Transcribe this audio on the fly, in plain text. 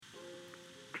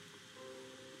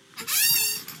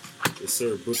Yes,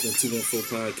 sir. Brooklyn 214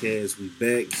 Podcast. We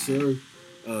back. Sir.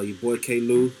 Your boy K.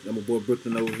 Lou. I'm my boy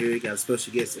Brooklyn over here. Got a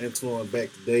special guest, Antoine,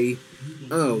 back today.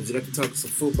 Just got to talk some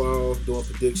football, doing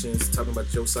predictions, talking about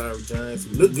Josiah Giants.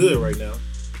 We look good right now.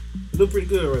 We look pretty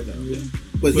good right now. Yeah.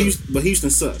 But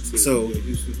Houston sucks. So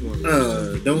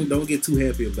don't get too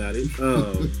happy about it.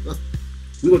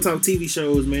 We gonna talk TV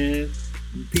shows, man.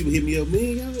 People hit me up,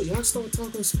 man. Y'all start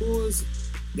talking sports.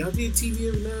 Y'all did TV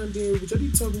every now and then, but y'all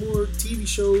need to talk more TV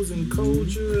shows and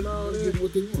culture and all that.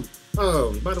 What they want.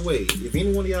 By the way, if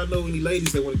any one of y'all know any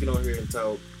ladies that want to get on here and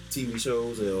talk TV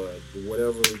shows or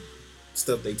whatever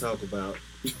stuff they talk about,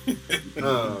 because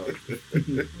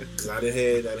I done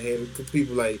had a couple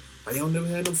people like, why y'all never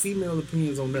had no female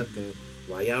opinions on nothing?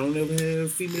 Why y'all don't never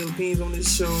have female opinions on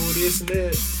this show, this and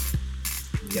that?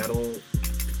 Y'all don't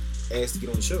ask to get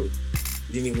on the show.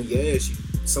 Then when you ask,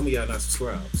 some of y'all not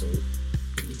subscribed, so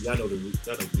y'all know the deal with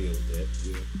that.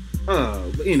 Yeah.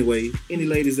 But anyway, any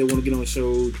ladies that want to get on the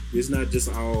show, it's not just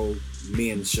all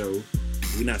men's show.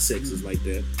 We're not sexist like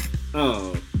that.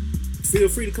 Feel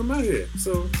free to come out here.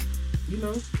 So,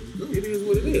 it is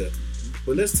what it is.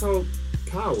 But let's talk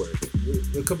Power.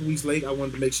 A couple weeks late, I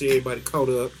wanted to make sure everybody caught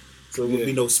up, so there would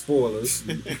be no spoilers.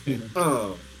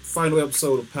 Final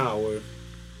episode of Power.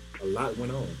 A lot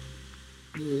went on.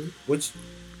 Yeah.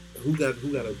 Who got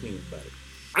an opinion about it?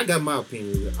 I got my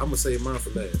opinion. I'm gonna save mine for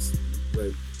last.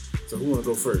 But so who wanna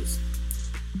go first?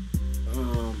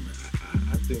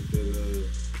 I think that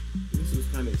this was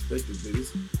kind of expected, but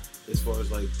it's, as far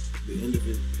as like the end of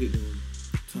it pitting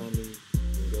Tommy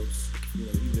and Ghost, you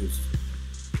knew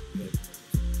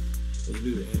you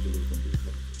knew that Angela was gonna be a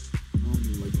couple. I don't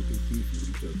even like the big beef with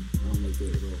each other. I don't like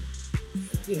that at all.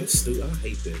 Yeah, it's stupid. I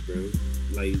hate that, bro.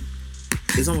 Like,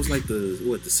 it's almost like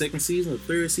the second season or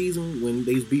third season when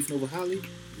they was beefing over Holly.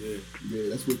 Yeah,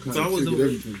 that's what kind of triggered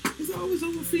everything. It's always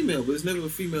over female, but it's never a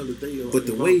female that they. But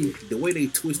the way they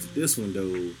twisted this one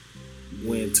though,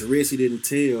 when Teresi didn't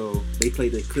tell, they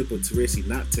played that clip of Teresi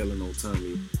not telling on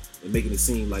Tommy and making it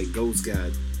seem like Ghost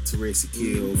got Teresi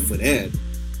killed for that,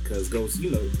 because Ghost,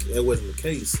 that wasn't the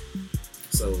case.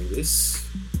 So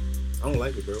I don't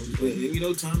like it, bro.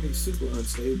 And Tommy's super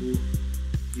unstable.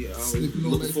 Yeah, always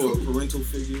looking for a parental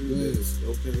figure that's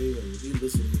okay, and he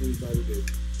listens to anybody that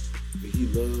he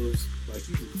loves. Like,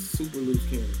 he's a super loose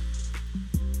cannon.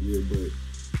 Yeah, but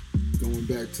going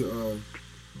back to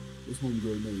what's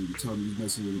homegirl name? Tommy was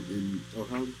messing with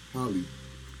Holly.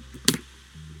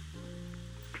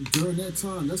 During that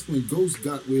time, that's when Ghost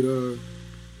got with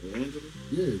Angela.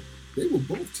 Yeah, they were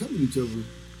both telling each other,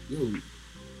 "Yo,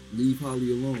 leave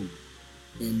Holly alone."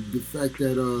 And the fact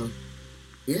that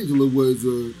Angela was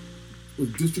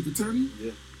district attorney.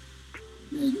 Yeah.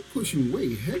 Man, you pushing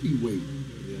weight, heavyweight.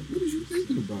 Yeah. What is you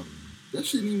thinking about? That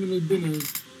shouldn't even have been a...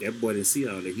 That boy didn't see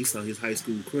all that. He saw his high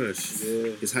school crush.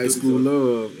 Yeah. His high school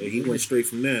love, and he went straight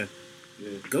from there.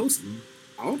 Yeah. Ghost,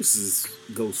 all this is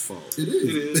Ghost's fault. It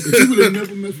is. If he would have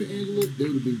never messed with Angela, they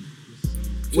would have been...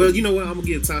 Well, you know what? I'm going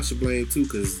to give Tasha blame, too,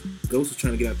 because Ghost was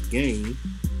trying to get out the game,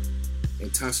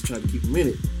 and Tasha tried to keep him in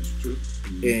it. That's true.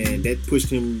 And that pushed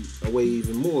him away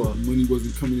even more. Money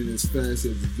wasn't coming in as fast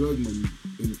as the drug money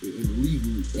in the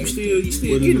legal. You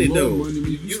still getting it though.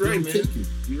 You're right, man.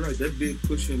 You're right. That did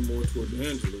push him more toward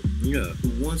Angela. Yeah.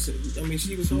 Who once,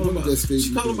 she was talking about.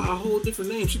 She called him by a whole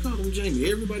different name. She called him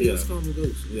Jamie. Everybody else called him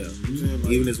Ghost. Yeah.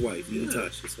 Even his wife, even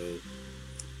Tasha. So.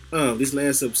 This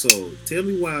last episode, tell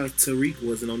me why Tariq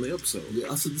wasn't on the episode.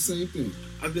 Yeah, I said the same thing.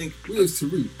 I think where's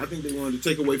Tariq? I think they wanted to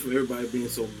take away from everybody being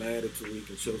so mad at Tariq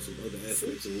and show some other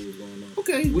aspects of what was going on.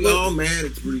 Okay, we all mad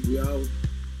at Tariq.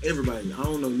 Everybody. I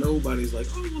don't know. Nobody's like,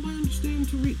 oh, well, I understand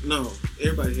Tariq. No,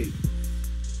 everybody hates.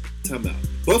 Time out.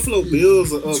 Buffalo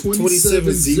Bills are up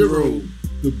 27-0.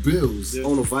 The Bills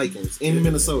on the Vikings in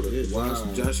Minnesota. Yeah,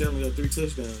 wow. Josh Allen got 3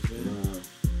 touchdowns, man.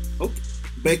 Wow. Okay.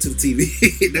 Back to the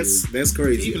TV. that's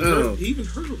crazy. He even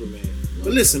hurdled a man.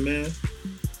 But listen, man.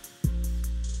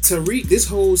 Tariq, this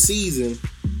whole season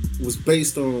was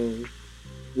based on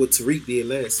what Tariq did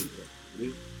last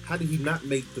season. How did he not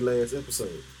make the last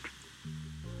episode?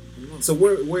 So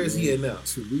where is he at now?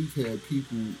 Tariq had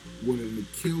people wanting to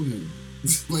kill him.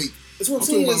 Like, that's what I'm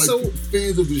saying. About, like,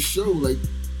 fans of the show, like,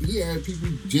 he had people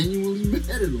genuinely mad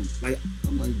at him. Like,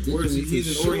 I'm like, where's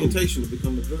he's in orientation to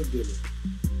become a drug dealer?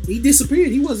 He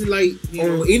disappeared. He wasn't like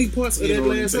on any parts of that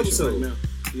last episode. Right now.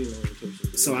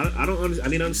 So I don't understand. I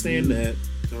didn't understand that.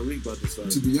 Tariq about to start.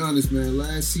 To be honest, man,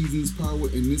 last season's Power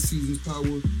and this season's Power,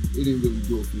 it didn't really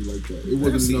do it for me like that. It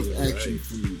wasn't enough action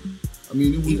for me. I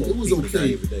mean, it was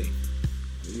okay. Every day.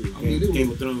 I mean, it Game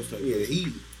of Thrones type.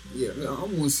 Yeah, I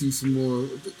want to see some more,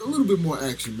 a little bit more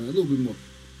action, man, a little bit more.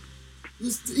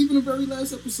 Even the very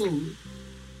last episode,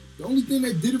 The only thing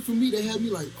that did it for me, that had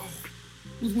me like,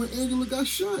 was when Angela got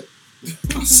shot.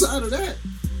 Outside of that,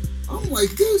 I'm like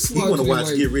this. He want to watch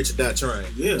like, Get Rich or Die Trying.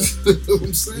 Yeah. What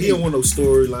I'm saying. He don't want no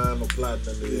storyline, no plot,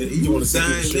 nothing. Yeah, he want to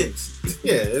see next.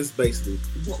 Yeah, that's basically.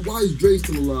 Why is Dre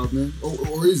still alive, man?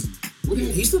 Or is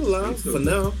he? He's still alive for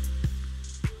now.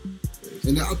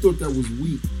 And I thought that was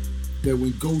weak. That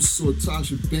when Ghost saw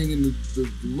Tasha banging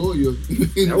the lawyer,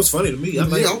 that was funny to me. I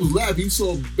was laughing. He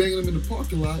saw banging him in the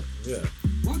parking lot. Yeah.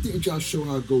 Why didn't y'all show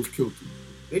how Ghost killed him?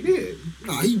 They did.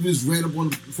 Nah, he just ran up on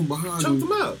him from behind. Choked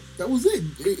him out. That was it.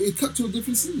 It cut to a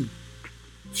different scene.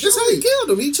 That's how he killed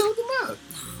him. He choked him out.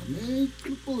 Nah, man,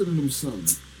 put a bullet in them son.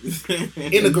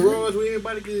 In the garage where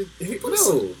everybody get hit.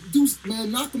 No. Dude,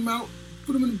 man, knock him out.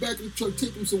 Put him in the back of the truck,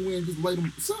 take him somewhere, and just light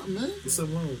him. Something, man. There's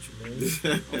something wrong with you,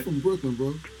 man. I'm from Brooklyn,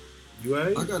 bro. You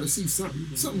alright? I gotta see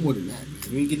something. Something more than that,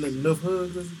 man. You ain't getting enough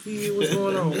hugs as a kid? What's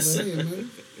going on, man? I'm saying, man.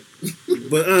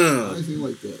 But, I ain't seen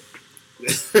like that.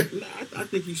 I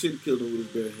think he should have killed him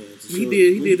with his bare hands. He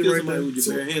did the right thing. With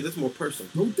your bare hands, that's more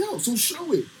personal. No doubt. So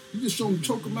show it. You just show him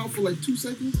choke him out for like 2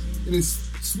 seconds, and then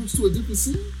switch to a different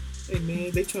scene. Hey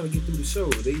man, they trying to get through the show.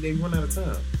 They run out of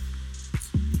time.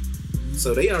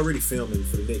 So they already filming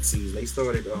for the next season. They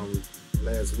started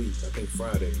last week, I think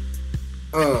Friday.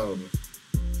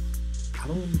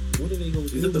 What are they going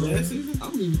to do? Is it the last season? I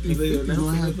don't even think they're going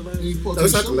to have any part No,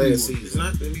 it's not the last season. It's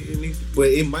not. It needs to be. But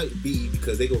it might be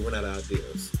because they going to run out of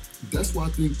ideas. That's why I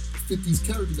think 50's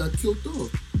character got killed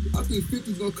off. I think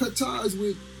 50's going to cut ties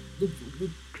with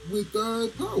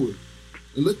Power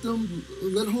and let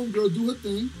Homegirl do her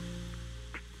thing.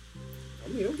 I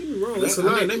mean, don't get me wrong.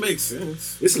 That makes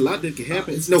sense. It's a lot that can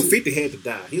happen. 50 had to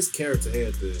die. His character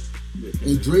had to.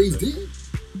 And Dre's dead?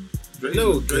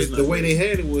 Because the way they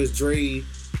had it was Dre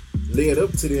led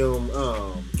up to them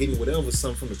getting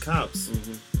something from the cops.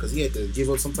 Because he had to give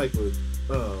up some type of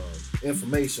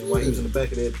information while he was in the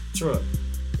back of that truck.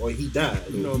 Or he died.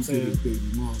 You know what I'm saying?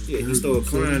 He started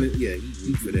crying. Yeah,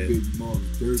 he for that.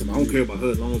 I don't care about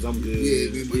her as long as I'm good.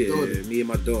 Yeah, me and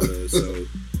my daughter. So,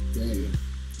 damn.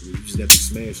 You just got to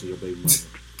smash your baby mama.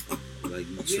 Like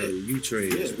you trash.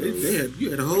 Yeah,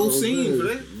 you had a whole scene for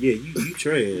that. Yeah, you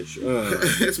trash.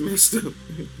 That's messed up.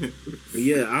 But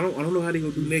yeah, I don't know how they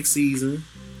gonna do next season.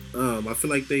 I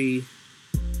feel like they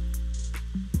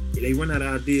run out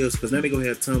of ideas because now they gonna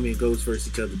have Tommy and Ghost versus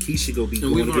each other. Keisha gonna be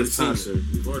going against Tasha.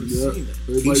 We've already seen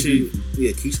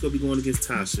that. Keisha gonna be going against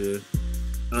Tasha.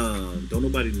 Don't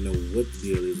nobody know what the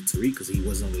deal is with Tariq because he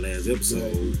wasn't on the last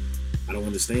episode. Right. I don't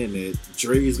understand that.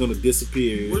 Dre is gonna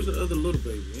disappear. Where's the other little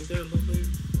baby? Ain't there a little baby?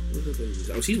 Where's the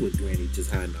baby? Oh, she's with Granny,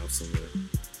 just hiding out somewhere.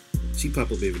 She pop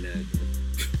up every now and then.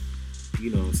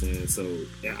 You know what I'm saying? So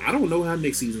I don't know how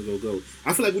next season's gonna go.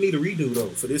 I feel like we need a redo though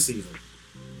for this season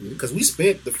because we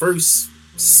spent the first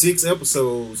 6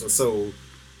 episodes or so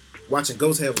watching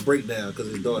Ghost have a breakdown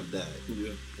because his daughter died.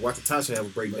 Yeah. Watching Tasha have a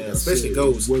breakdown, especially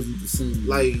Ghost. It wasn't the same.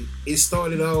 Like, it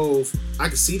started off, I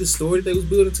could see the story that they was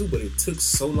building to, but it took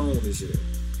so long this year.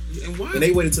 Yeah, and why? And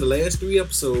they waited to the last 3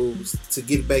 episodes to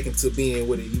get back into being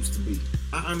what it used to be.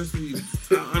 I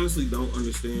honestly don't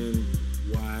understand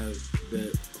why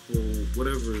that whole,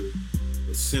 whatever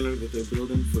the center that they're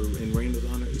building for in Raina's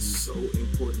honor is so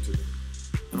important to them.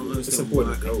 I don't understand. It's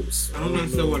important to Ghost. I don't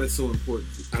understand why that's so important.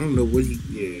 I don't know what he.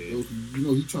 You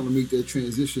know, he's trying to make that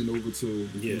transition over to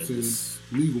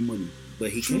legal money, but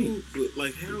he can't. But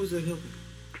like, how is that helping?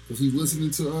 Because he's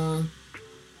listening to the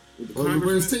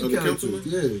Lorenz Tate characters.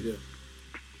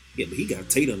 Yeah, but he got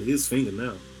Tate under his finger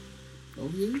now. Oh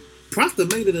yeah. Proctor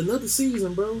made it another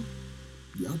season, bro.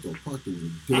 Yeah, I thought Proctor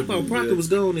was dead. I thought Proctor was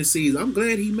gone this season. I'm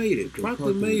glad he made it.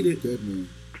 Proctor made it. Dead man.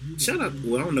 Shout out.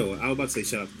 Well, I don't know. I was about to say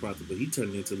shout out to Proctor, but he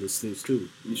turned into a little snitch too.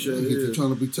 He sure is. He's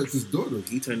trying to protect his daughter.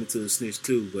 He turned into a snitch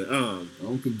too, but I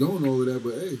don't condone all of that,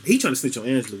 but hey, he trying to snitch on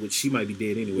Angela, which she might be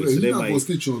dead anyway. Yeah, so he's they not might gonna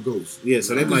snitch on Ghost. Yeah,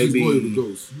 so that might be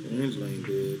Ghost. Angela ain't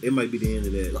dead. It might be the end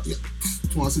of that. Yeah.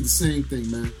 That's why I said the same thing,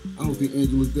 man. I don't think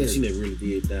Angela's dead. She never really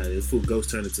did die. This fool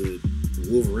Ghost turned into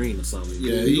Wolverine or something.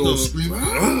 Yeah, he gonna scream.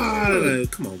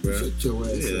 Come on, bro. Shut your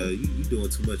ass up. You doing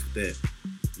too much with that.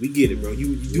 We get it, bro.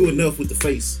 You do enough with the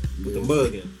face, with the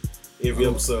mugging every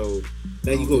episode.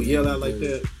 Now you go yell out like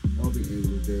that. I don't think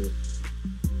Angela's dead.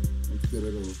 I'm dead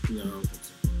at all. No, I don't think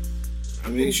so. I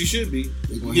mean, she should be.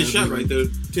 You get shot right there.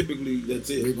 Typically, that's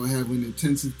it. They're gonna have an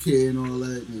intensive care and all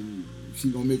that, and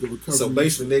she's gonna make a recovery. So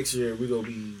basically, next year we're gonna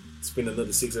be spending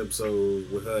another 6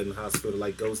 episodes with her in the hospital,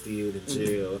 like Ghost did in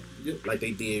jail, like they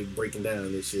did Breaking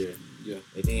Down this year. Yeah,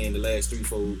 and then the last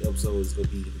 3-4 episodes is gonna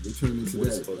be. They turn into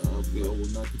that. I will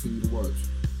not continue to watch.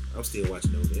 I'm still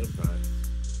watching though. The Empire.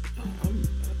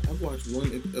 I've watched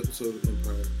one episode of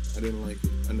Empire. I didn't like it.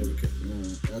 I never kept it.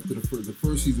 Yeah, after the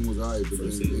first season was alright, but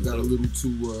then it got a little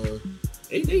too.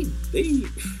 They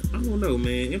I don't know,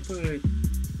 man. Empire.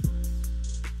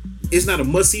 It's not a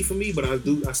must see for me, but I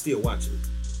still watch it.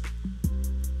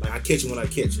 Like I catch it when I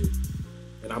catch it,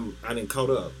 and I didn't caught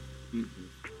up. Mm-hmm.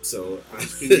 So I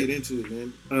can get into it,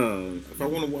 man. If I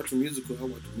want to watch a musical, I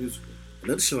watch a musical.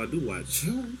 Another show I do watch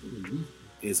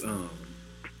is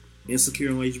Insecure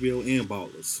on HBO and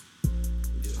Ballers.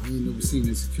 I ain't never seen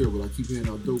Insecure, but I keep hearing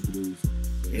how dope it is.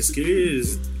 Insecure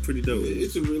is pretty dope.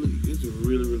 It's a really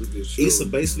good show. Issa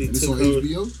basically and it's took on her.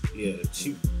 HBO? Yeah,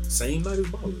 she same night as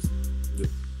Ballers.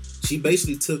 She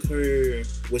basically took her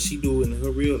what she do in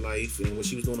her real life and what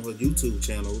she was doing on her YouTube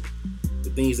channel, the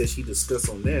things that she discussed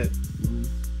on that, and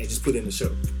just put it in the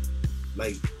show,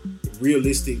 like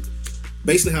realistic,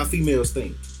 basically how females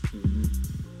think,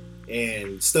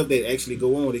 and stuff that actually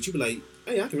go on that you be like,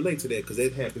 hey, I can relate to that because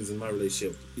that happens in my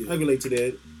relationship. Yeah. I can relate to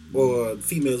that, or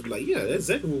females be like, yeah, that's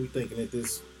exactly what we're thinking at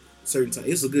this certain time.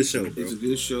 It's a good show, bro. It's a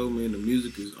good show, man. The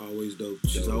music is always dope.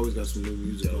 She's always got some new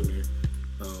music on there.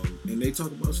 And they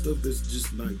talk about stuff that's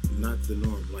just like not the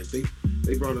norm. Like they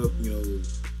brought up,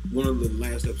 one of the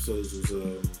last episodes was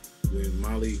when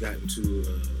Molly got into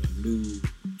a new.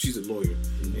 She's a lawyer,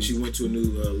 and she went to a new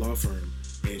law firm,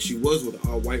 and she was with an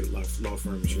all-white law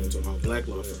firm, and she went to an all-black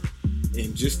law firm,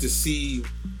 and just to see,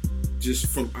 just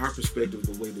from our perspective,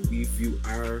 the way that we view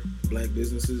our black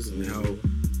businesses and how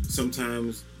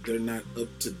sometimes they're not up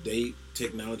to date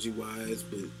technology-wise,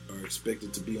 but are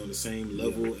expected to be on the same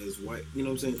level as white. You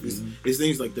know what I'm saying? It's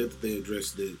things like that they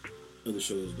address that other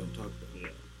shows don't talk about. Yeah.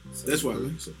 So that's why I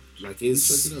like it so much. Like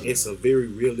it's a very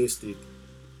realistic.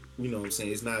 You know what I'm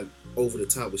saying? It's not over the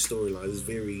top with storylines. It's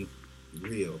very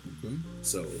real. Okay.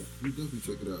 So you definitely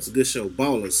check it out. It's a good show.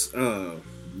 Ballers.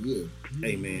 Yeah.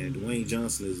 Hey man, Dwayne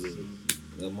Johnson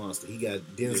is a monster. He got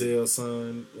Denzel's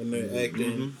son in there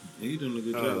acting. Yeah, he doing a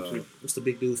good job too. What's the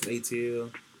big dude from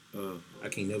ATL? I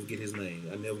can't never get his name.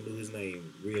 I never knew his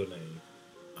name, real name.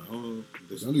 I know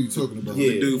you're talking about. Yeah,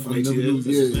 the dude from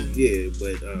ATL. Yeah,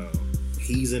 but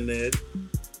he's in that.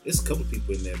 There's a couple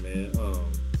people in there, man.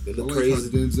 They look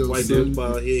crazy. White dude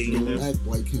bald head. He don't act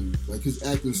like him. Like his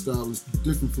acting style is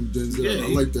different from Denzel. Yeah, I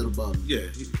like that about him. Yeah,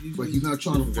 he's not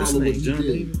trying to follow what he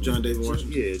did. John David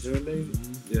Washington. Yeah, John David.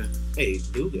 Yeah. Hey,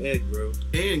 dude can act, bro.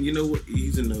 And you know what?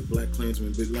 He's in the Black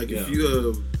Klansman. But like, if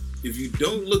you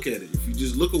don't look at it, if you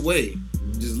just look away,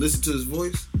 just listen to his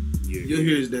voice, you'll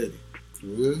hear his daddy.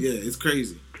 Really? Yeah, it's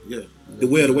crazy. Yeah. The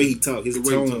way he talk, his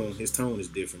tone is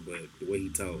different, but the way he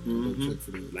talk,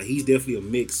 like he's definitely a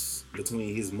mix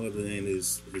between his mother and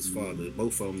his father.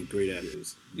 Both of them great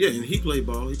actors. Yeah, and he played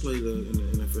ball. He played in the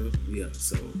NFL. Yeah,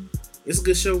 so it's a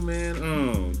good show,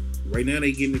 man. Right now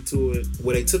they getting into it.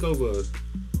 Well, they took over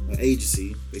an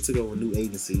agency. They took over a new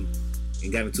agency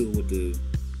and got into it with the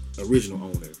original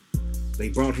owner. They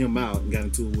brought him out and got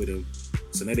into it with him.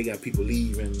 So now they got people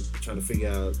leaving, trying to figure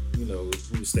out, who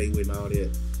to stay with and all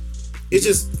that. It's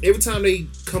just every time they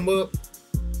come up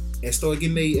and start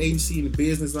getting their agency and the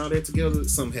business and all that together,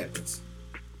 something happens.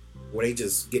 Where they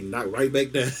just get knocked right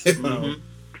back down.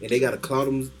 And they gotta claw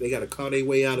their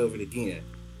way out of it again.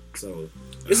 So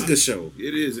it's a good show.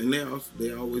 It is, and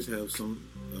they always have some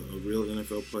a real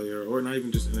NFL player, or not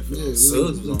even just NFL. Yeah,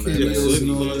 Suggs was on there. Suggs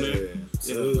was on there.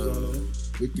 Suggs was on there.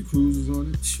 Victor Cruz was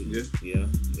on it. Yeah.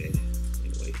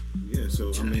 Yeah,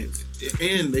 so I mean,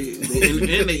 and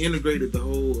they integrated the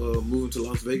whole moving to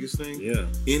Las Vegas thing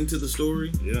into the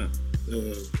story. Yeah,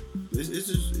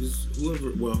 it's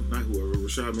whoever, well, not whoever,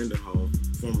 Rashad Mendenhall,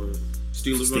 former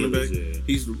Steelers running back. Yeah.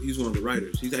 He's one of the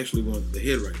writers. He's actually the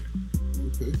head writer.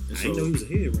 Okay, I didn't know he was a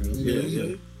head writer.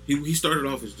 Yeah. He started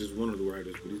off as just one of the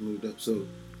writers, but he's moved up. So,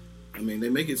 I mean, they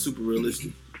make it super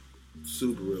realistic.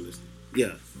 Super realistic.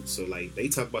 Yeah. So like they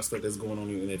talk about stuff that's going on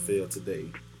in the NFL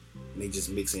today. And they just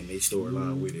mix in their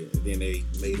storyline with it, and then they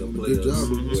made up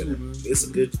players. It's a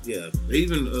good, They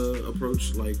even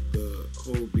approached like the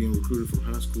whole being recruited from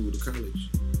high school to college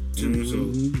too.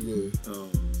 So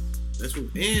that's what.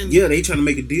 And they trying to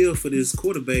make a deal for this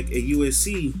quarterback at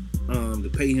USC to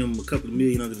pay him a couple of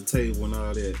million under the table and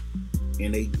all that,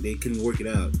 and they couldn't work it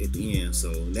out at the end.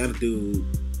 So now the dude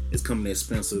is coming at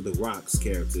Spencer, the Rock's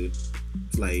character.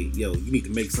 It's like, yo, you need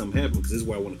to make something happen because this is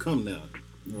where I want to come now.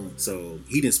 So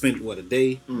he didn't spend a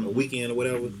day, a weekend or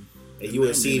whatever at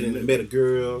USC, and met a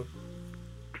girl,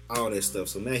 all that stuff.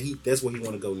 So now that's where he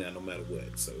want to go now, no matter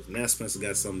what. So now Spencer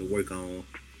got something to work on.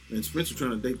 And Spencer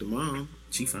trying to date the mom.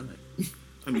 She fine.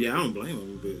 I mean, I don't blame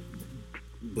him,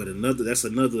 but that's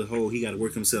another hole he got to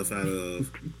work himself out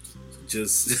of.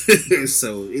 Just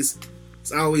so it's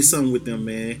always something with them,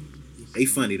 man. They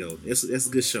funny though. That's a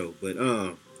good show. But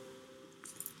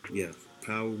yeah,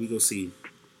 Power. We go see.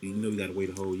 You know we gotta wait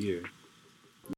a whole year.